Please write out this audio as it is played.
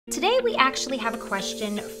Today we actually have a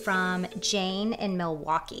question from Jane in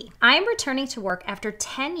Milwaukee. I am returning to work after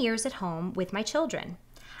 10 years at home with my children.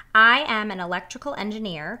 I am an electrical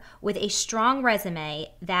engineer with a strong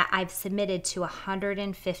resume that I've submitted to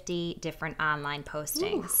 150 different online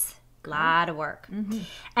postings. A lot of work.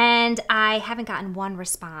 And I haven't gotten one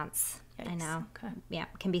response. Yikes. I know. Okay. Yeah,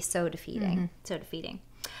 it can be so defeating. So defeating.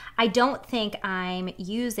 I don't think I'm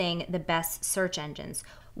using the best search engines.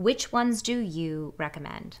 Which ones do you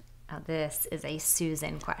recommend? This is a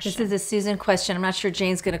Susan question. This is a Susan question. I'm not sure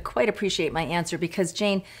Jane's going to quite appreciate my answer because,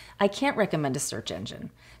 Jane, I can't recommend a search engine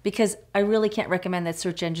because I really can't recommend that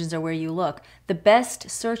search engines are where you look. The best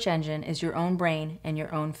search engine is your own brain and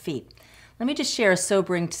your own feet. Let me just share a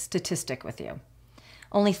sobering statistic with you.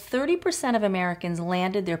 Only 30% of Americans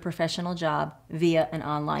landed their professional job via an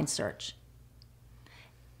online search.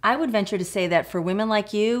 I would venture to say that for women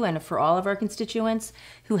like you and for all of our constituents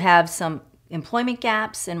who have some employment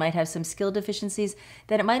gaps and might have some skill deficiencies,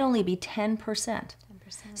 that it might only be 10%.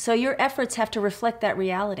 So your efforts have to reflect that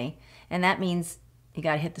reality, and that means you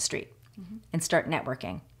got to hit the street and start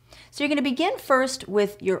networking. So you're going to begin first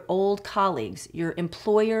with your old colleagues, your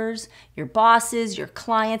employers, your bosses, your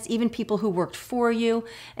clients, even people who worked for you,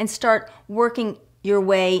 and start working your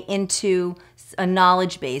way into a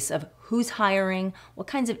knowledge base of who's hiring, what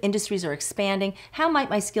kinds of industries are expanding, how might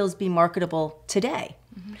my skills be marketable today?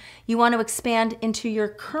 You want to expand into your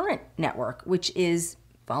current network, which is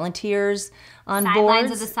volunteers on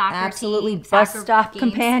boards, of the soccer absolutely, team, bus soccer stop games.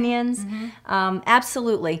 companions,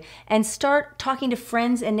 absolutely, and start talking to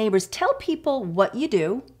friends and neighbors. Tell people what you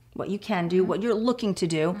do, what you can do, what you're looking to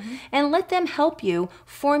do, and let them help you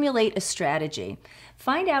formulate a strategy.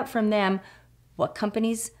 Find out from them what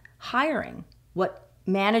companies hiring, what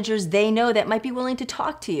managers they know that might be willing to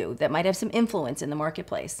talk to you, that might have some influence in the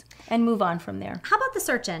marketplace, and move on from there. How about the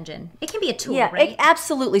search engine? It can be a tool, Yeah, right?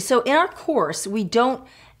 Absolutely. So in our course, we don't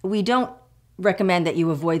recommend that you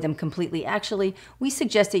avoid them completely. Actually, we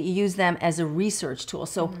suggest that you use them as a research tool.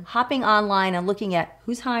 So hopping online and looking at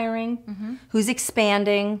who's hiring, who's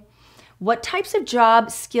expanding, what types of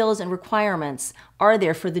job skills and requirements are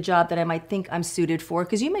there for the job that I might think I'm suited for?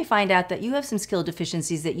 Because you may find out that you have some skill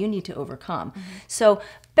deficiencies that you need to overcome. So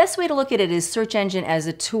best way to look at it is search engine as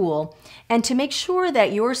a tool, and to make sure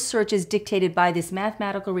that your search is dictated by this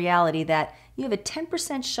mathematical reality that you have a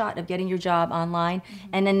 10% shot of getting your job online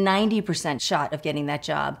and a 90% shot of getting that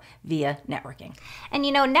job via networking. And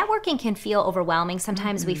you know, networking can feel overwhelming.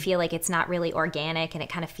 Sometimes we feel like it's not really organic and it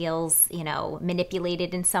kind of feels, you know,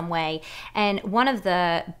 manipulated in some way. And one of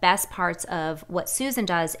the best parts of what Susan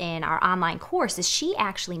does in our online course is she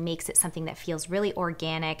actually makes it something that feels really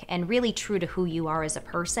organic and really true to who you are as a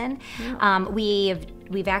person.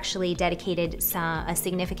 We've actually dedicated a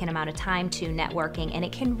significant amount of time to networking, and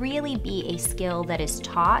it can really be a skill that is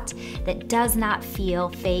taught that does not feel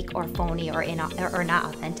fake or phony or not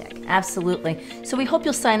authentic. Absolutely. So we hope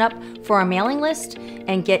you'll sign up for our mailing list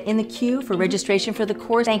and get in the queue for registration for the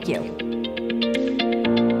course. Thank you.